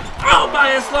team, all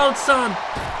by his lonesome.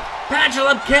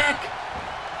 Pendulum kick.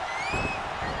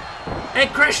 And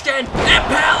Christian,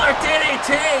 Impaler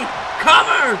DDT,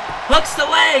 cover, hooks the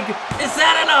leg. Is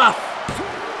that enough?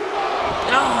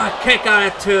 Oh, a kick on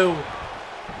it too.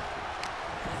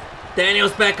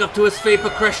 Daniels back up to his feet,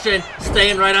 but Christian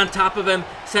staying right on top of him,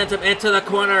 sends him into the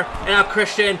corner, and now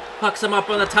Christian hooks him up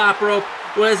on the top rope.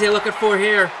 What is he looking for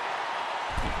here?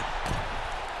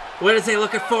 What is he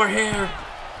looking for here?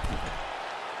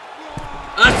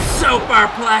 A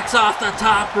superplex off the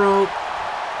top rope.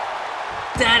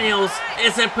 Daniels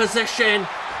is in position.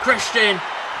 Christian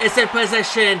is in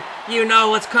position. You know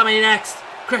what's coming next.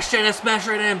 Christian is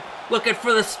measuring him, looking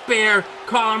for the spear,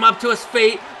 calling him up to his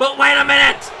feet. But wait a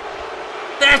minute!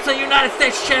 There's the United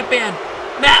States Champion,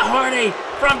 Matt Hardy,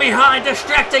 from behind,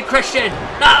 distracting Christian.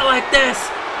 Not like this.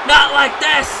 Not like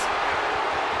this.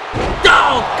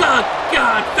 Oh, good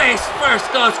God. Face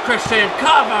first goes Christian.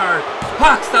 Cover.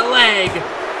 Hooks the leg.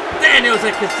 Daniels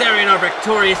and Kazarian are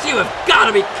victorious. You have got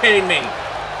to be kidding me.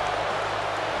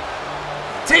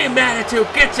 Team Attitude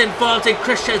gets involved in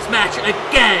Christian's match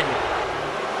again.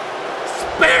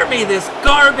 Spare me this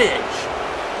garbage.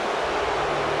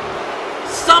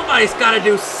 Somebody's got to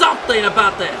do something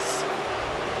about this.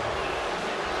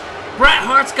 Bret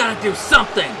Hart's got to do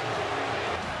something.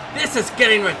 This is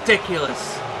getting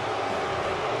ridiculous.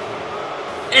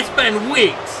 It's been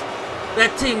weeks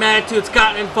that Team Attitude's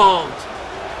gotten involved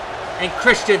in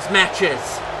Christian's matches.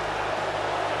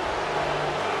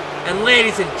 And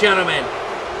ladies and gentlemen,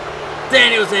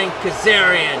 Daniels and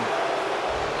Kazarian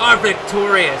are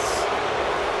victorious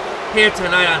here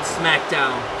tonight on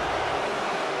SmackDown.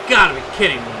 Gotta be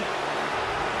kidding me.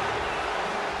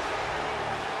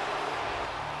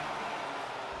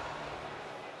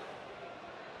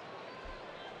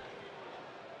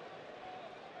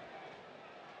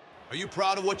 Are you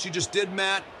proud of what you just did,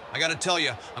 Matt? I gotta tell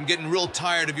you, I'm getting real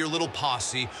tired of your little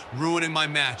posse ruining my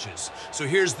matches. So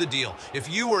here's the deal. If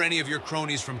you or any of your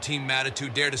cronies from Team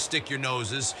Attitude dare to stick your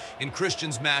noses in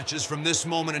Christian's matches from this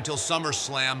moment until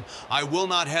SummerSlam, I will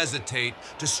not hesitate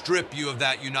to strip you of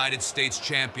that United States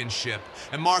Championship.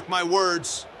 And mark my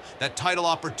words, that title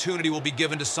opportunity will be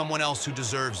given to someone else who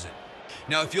deserves it.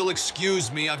 Now, if you'll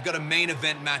excuse me, I've got a main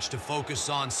event match to focus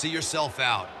on. See yourself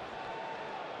out.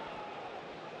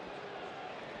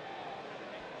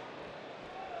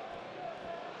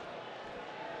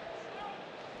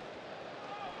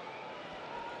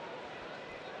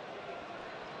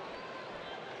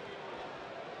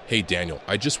 Hey Daniel,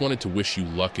 I just wanted to wish you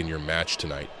luck in your match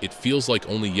tonight. It feels like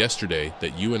only yesterday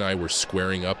that you and I were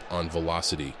squaring up on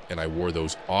Velocity and I wore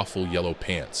those awful yellow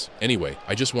pants. Anyway,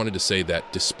 I just wanted to say that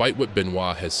despite what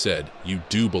Benoit has said, you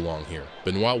do belong here.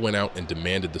 Benoit went out and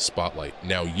demanded the spotlight.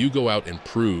 Now you go out and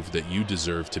prove that you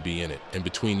deserve to be in it. And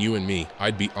between you and me,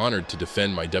 I'd be honored to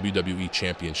defend my WWE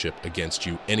Championship against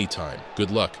you anytime.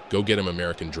 Good luck. Go get him,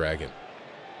 American Dragon.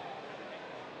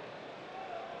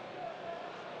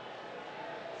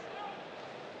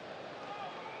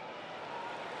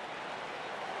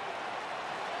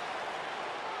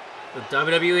 The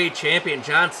WWE Champion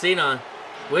John Cena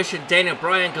wishing Daniel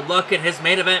Bryan good luck in his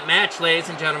main event match, ladies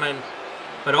and gentlemen.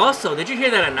 But also, did you hear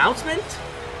that announcement?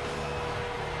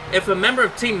 If a member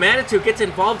of Team Manitou gets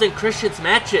involved in Christian's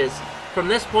matches from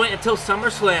this point until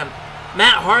SummerSlam,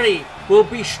 Matt Hardy will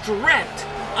be stripped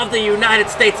of the United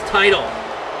States title.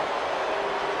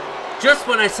 Just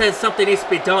when I said something needs to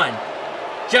be done,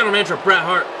 General Manager Bret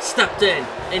Hart stepped in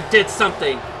and did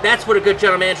something. That's what a good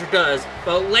General Manager does.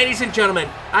 But ladies and gentlemen,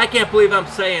 I can't believe I'm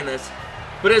saying this,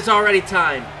 but it's already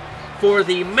time for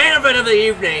the main event of the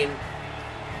evening,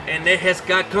 and it has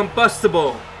got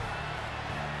combustible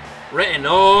written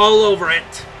all over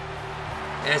it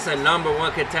as the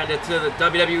 #1 contender to the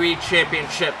WWE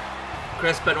Championship.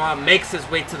 Chris Benoit makes his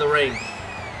way to the ring,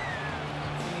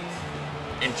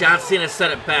 and John Cena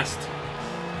said it best.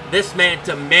 This man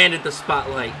demanded the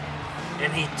spotlight,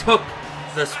 and he took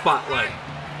the spotlight.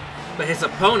 But his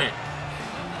opponent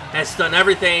has done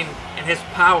everything in his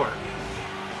power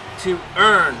to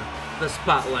earn the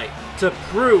spotlight, to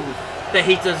prove that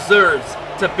he deserves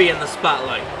to be in the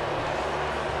spotlight.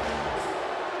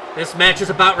 This match is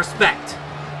about respect.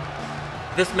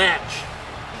 This match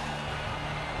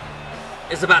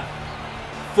is about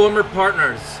former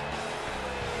partners,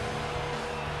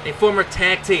 a former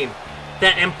tag team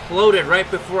that imploded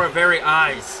right before our very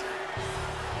eyes.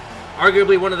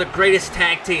 Arguably one of the greatest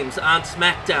tag teams on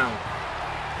SmackDown.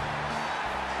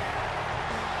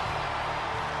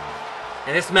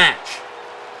 And this match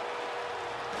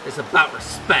is about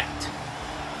respect.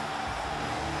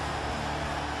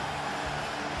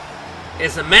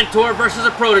 It's a mentor versus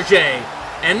a protege.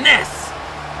 And this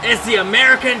is the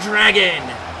American Dragon.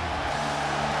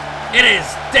 It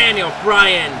is Daniel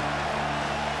Bryan.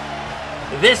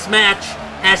 This match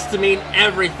has to mean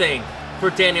everything for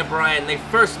Daniel Bryan. The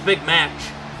first big match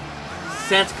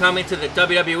since coming to the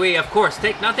WWE. Of course,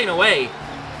 take nothing away.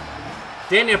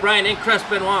 Daniel Bryan and Chris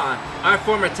Benoit, our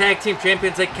former tag team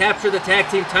champions, they captured the tag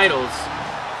team titles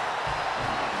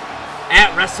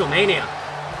at WrestleMania.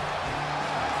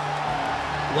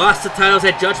 Lost the titles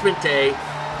at Judgment Day,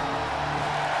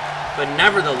 but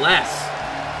nevertheless,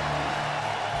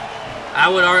 I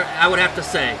would have to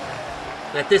say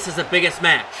that this is the biggest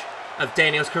match of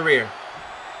Daniel's career.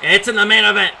 And it's in the main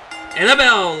event, in the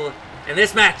bell. And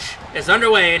this match is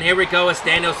underway, and here we go as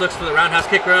Daniels looks for the roundhouse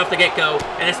kick right off the get-go.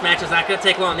 And this match is not going to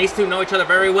take long. These two know each other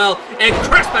very well. And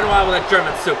Chris Benoit with a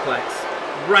German suplex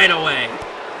right away.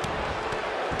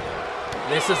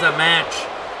 This is a match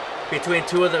between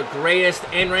two of the greatest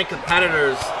in-ring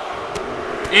competitors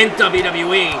in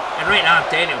WWE. And right now,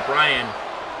 Daniel Bryan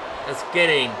is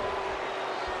getting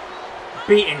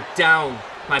beaten down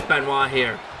by Benoit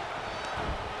here.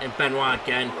 And Benoit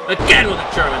again with a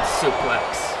German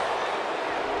suplex.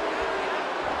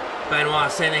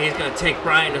 Benoit saying that he's going to take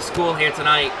Bryan to school here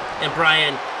tonight. And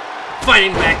Bryan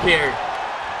fighting back here.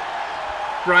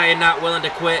 Bryan not willing to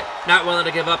quit, not willing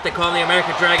to give up. They call him the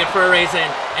American Dragon for a reason.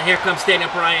 And here comes Daniel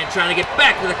Bryan trying to get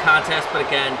back to the contest. But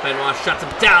again, Benoit shuts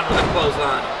him down with a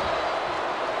clothesline.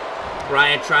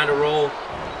 Bryan trying to roll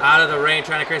out of the ring,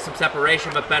 trying to create some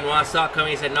separation. But Benoit saw it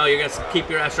coming. He said, no, you're going to keep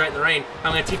your ass right in the ring.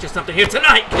 I'm going to teach you something here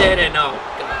tonight, kid. And oh,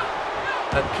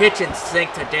 God. A kitchen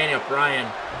sink to Daniel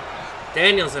Bryan.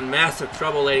 Daniel's in massive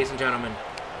trouble, ladies and gentlemen.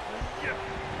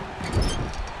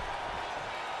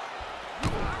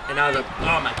 And now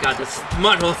oh my God, the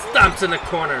mudhole stomps in the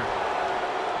corner.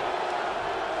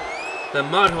 The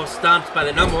mudhole stomps by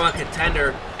the #1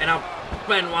 contender, and now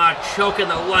Benoit choking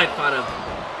the life out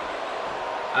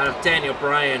of Daniel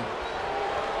Bryan.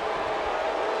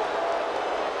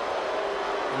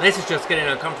 And this is just getting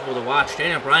uncomfortable to watch.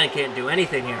 Daniel Bryan can't do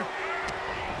anything here.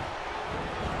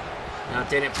 Now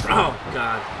Daniel, oh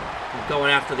God,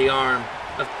 going after the arm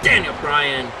of Daniel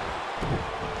Bryan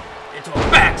into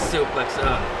a back suplex.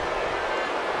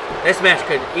 This match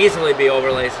could easily be over,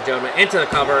 ladies and gentlemen. Into the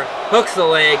cover, hooks the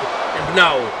leg, and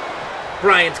no,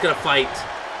 Bryan's gonna fight.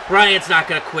 Bryan's not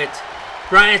gonna quit.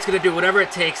 Bryan's gonna do whatever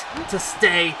it takes to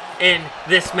stay in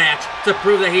this match to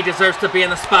prove that he deserves to be in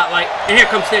the spotlight. And here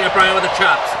comes Daniel Bryan with the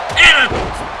chops and a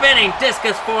spinning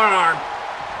discus forearm.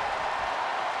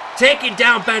 taking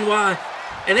down Benoit.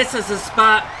 And this is a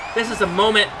spot, this is a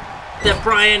moment that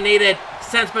Bryan needed.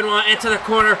 Sends Benoit into the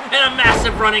corner and a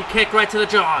massive running kick right to the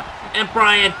jaw. And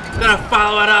Bryan gonna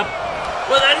follow it up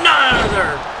with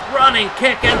another running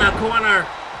kick in the corner.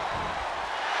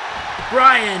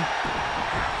 Bryan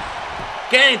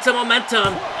gaining some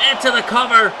momentum into the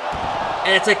cover.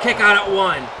 And it's a kick out at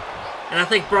 1. And I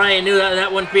think Bryan knew that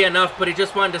that wouldn't be enough, but he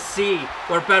just wanted to see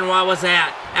where Benoit was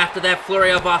at after that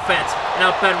flurry of offense. And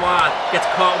now Benoit gets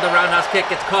caught with the roundhouse kick,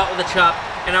 gets caught with the chop.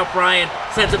 And now Bryan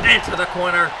sends him into the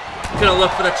corner. Gonna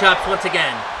look for the chops once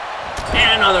again.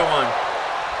 And another one.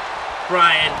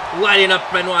 Bryan lighting up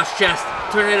Benoit's chest,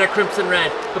 turning it a crimson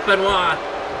red. But Benoit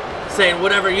saying,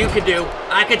 whatever you can do,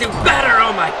 I can do better.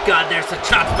 Oh my God, there's the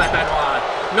chops by Benoit.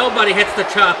 Nobody hits the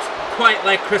chops quite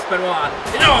like Chris Benoit.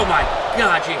 And oh my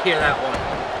God, you hear that one.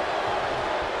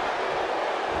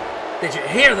 Did you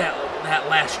hear that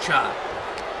last chop?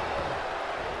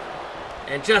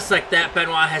 And just like that,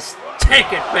 Benoit has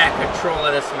taken back control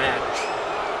of this match.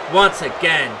 Once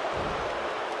again.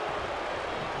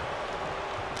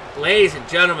 Ladies and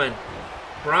gentlemen,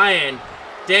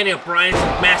 Daniel Bryan's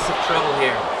in massive trouble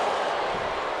here.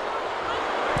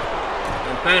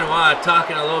 And Benoit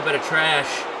talking a little bit of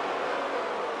trash.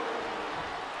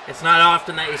 It's not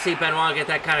often that you see Benoit get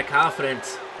that kind of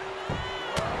confidence.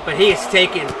 But he's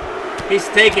taking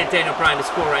Daniel Bryan to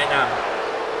school right now.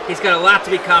 He's got a lot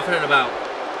to be confident about.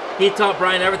 He taught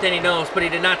Bryan everything he knows, but he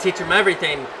did not teach him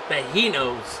everything that he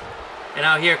knows. And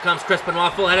now here comes Chris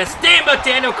Benoit full head of steam, but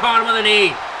Daniel caught him with a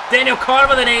knee. Daniel caught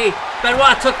him with a knee.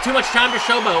 Benoit took too much time to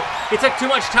showboat. He took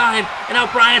too much time, and now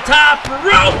Bryan top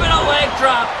rope and a leg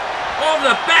drop over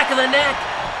the back of the neck.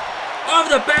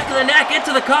 Over the back of the neck,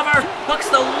 into the cover,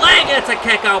 hooks the leg, and it's a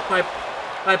kick out by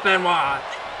Benoit.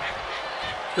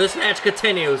 This match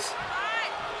continues.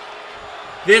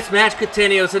 This match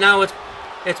continues, and now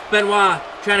it's Benoit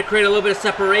trying to create a little bit of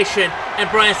separation, and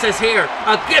Bryan says, here,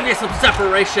 I'll give you some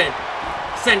separation.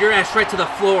 Send your ass right to the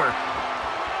floor.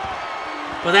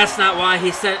 But that's not why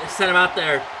he sent him out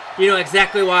there. You know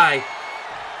exactly why.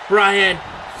 Bryan,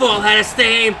 full head of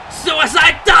steam,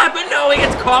 suicide dive, but no, he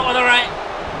gets caught with the right.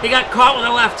 He got caught with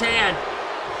the left hand.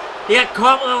 He got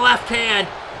caught with the left hand.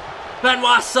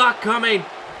 Benoit saw it coming,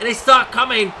 and he saw it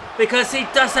coming because he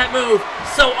does that move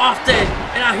so often.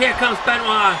 And now here comes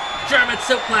Benoit, German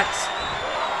suplex,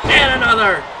 and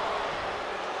another.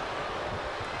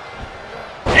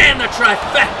 And the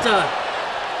trifecta.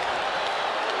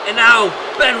 And now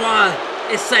Benoit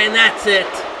is saying, that's it.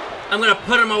 I'm going to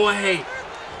put him away.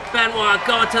 Benoit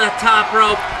going to the top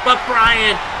rope, but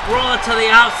Bryan rolling to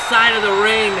the outside of the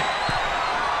ring.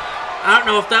 I don't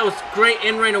know if that was great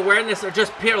in-ring awareness or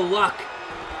just pure luck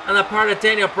on the part of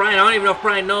Daniel Bryan. I don't even know if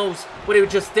Bryan knows what he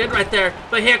just did right there.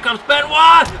 But here comes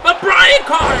Benoit, but Bryan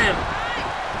caught him.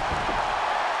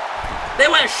 They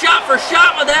went shot for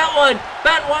shot with that one.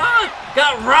 Benoit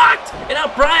got rocked, and now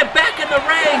Bryan back in the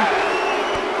ring.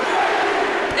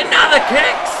 And now the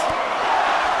kicks.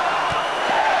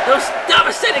 Those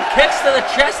devastating kicks to the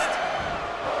chest.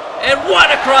 And one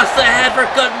across the head for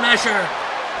good measure.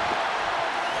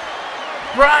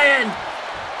 Bryan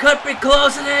could be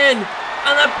closing in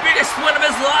on the biggest win of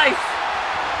his life.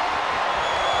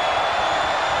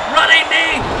 Running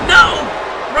knee. No.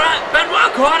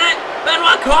 Benoit caught it.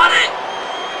 Benoit caught it.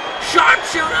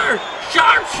 Sharpshooter.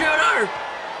 Sharpshooter.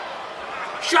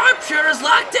 Sharpshooter's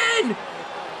locked in.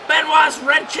 Benoit's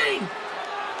wrenching.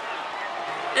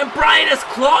 And Bryan is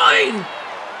clawing.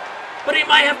 But he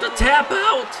might have to tap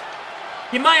out.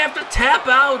 He might have to tap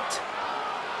out.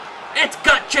 It's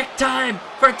gut check time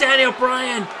for Daniel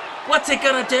Bryan. What's he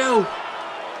gonna do?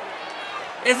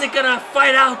 Is he gonna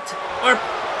fight out or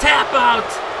tap out?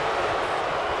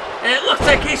 And it looks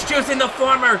like he's choosing the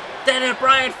former. Daniel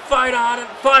Bryan fought out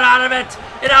of it.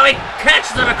 And now he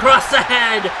catches him across the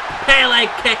head. Pele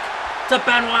kick to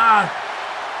Benoit.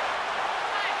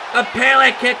 A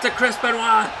Pele kick to Chris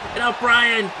Benoit. And now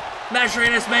Bryan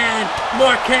measuring his man.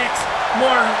 More kicks,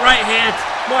 more right hands,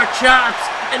 more chops.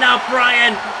 And now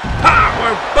Bryan,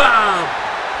 power bomb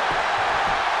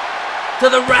to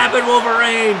the Rabid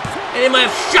Wolverine. And he might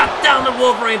have shut down the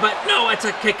Wolverine, but no, it's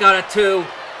a kick out of 2.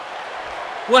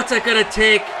 What's it gonna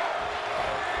take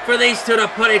for these two to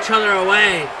put each other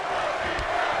away?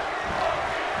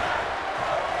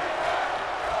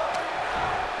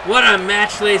 What a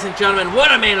match, ladies and gentlemen.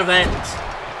 What a main event.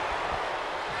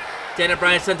 Daniel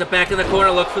Bryan sends it back in the corner.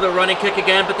 Look for the running kick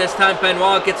again, but this time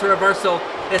Benoit gets a reversal.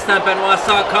 This time Benoit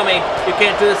saw it coming. You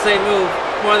can't do the same move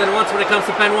more than once when it comes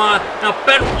to Benoit. Now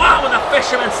Benoit with a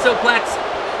fisherman's suplex.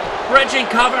 Bridging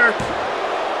cover.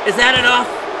 Is that enough?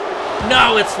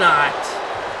 No, it's not.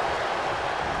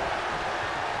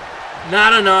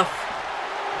 Not enough.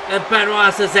 And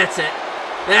Benoit says, that's it.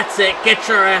 That's it. Get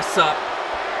your ass up.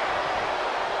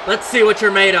 Let's see what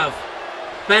you're made of.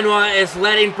 Benoit is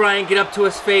letting Bryan get up to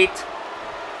his feet.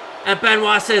 And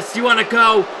Benoit says, you want to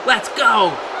go? Let's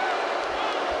go.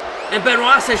 And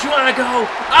Benoit says, you want to go?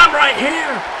 I'm right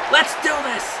here. Let's do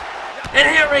this. And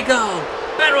here we go.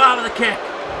 Benoit with a kick.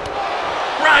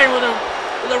 Bryan with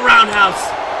a roundhouse.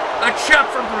 A chop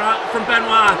from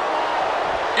Benoit.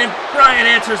 And Bryan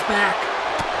answers back.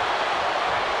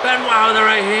 Benoit with the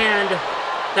right hand.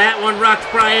 That one rocked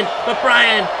Bryan, but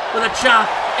Bryan with a chop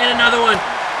and another one.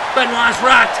 Benoit's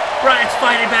rocked. Bryan's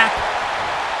fighting back.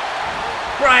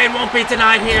 Bryan won't be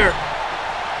denied here.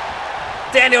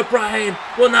 Daniel Bryan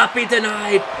will not be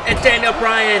denied. And Daniel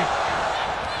Bryan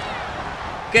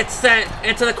gets sent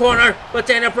into the corner, but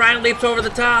Daniel Bryan leaps over the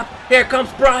top. Here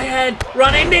comes Bryan.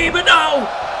 Running knee, but no!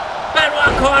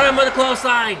 Benoit caught him with a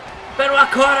clothesline.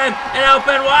 Benoit caught him, and now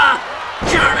Benoit,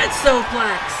 German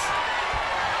suplex.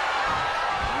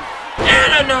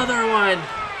 And another one,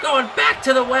 going back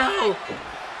to the well.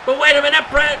 But wait a minute,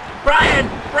 Bryan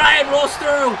rolls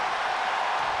through.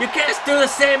 You can't do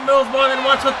the same move more than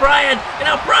once with Bryan. And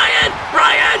now Bryan,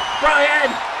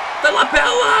 the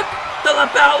lapel lock.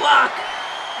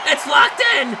 It's locked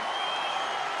in.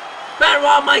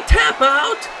 Benoit might tap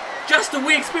out just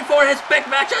weeks before his big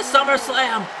match at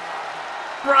SummerSlam.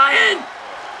 Bryan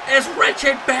is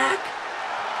wrenching back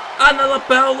on the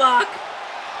lapel lock.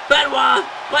 Benoit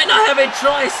might not have a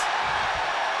choice.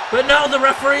 But no, the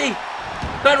referee,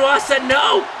 Benoit said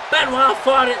no. Benoit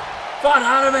fought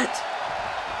out of it.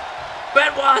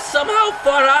 Benoit somehow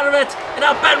fought out of it. And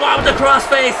now Benoit with the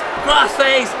crossface.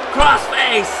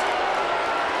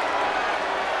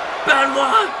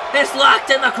 Benoit is locked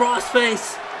in the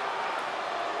crossface.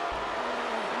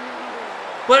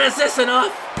 But is this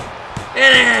enough?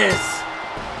 It is!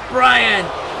 Bryan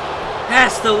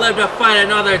has to live to fight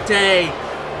another day.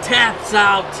 Taps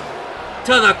out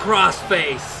to the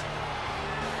crossface.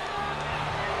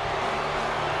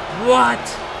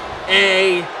 What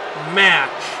a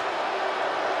match.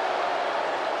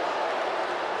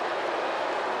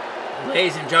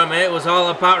 Ladies and gentlemen, it was all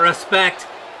about respect,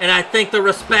 and I think the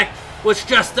respect was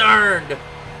just earned.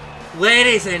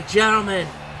 Ladies and gentlemen,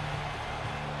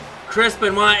 Chris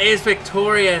Benoit is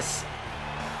victorious,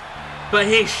 but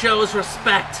he shows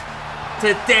respect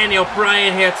to Daniel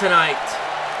Bryan here tonight.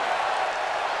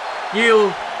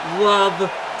 You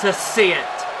love to see it.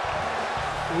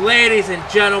 Ladies and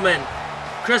gentlemen,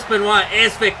 Chris Benoit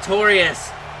is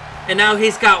victorious, and now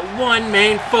he's got one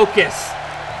main focus,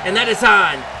 and that is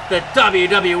on the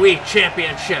WWE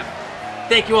Championship.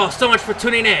 Thank you all so much for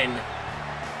tuning in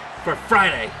for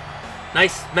Friday Night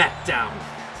SmackDown.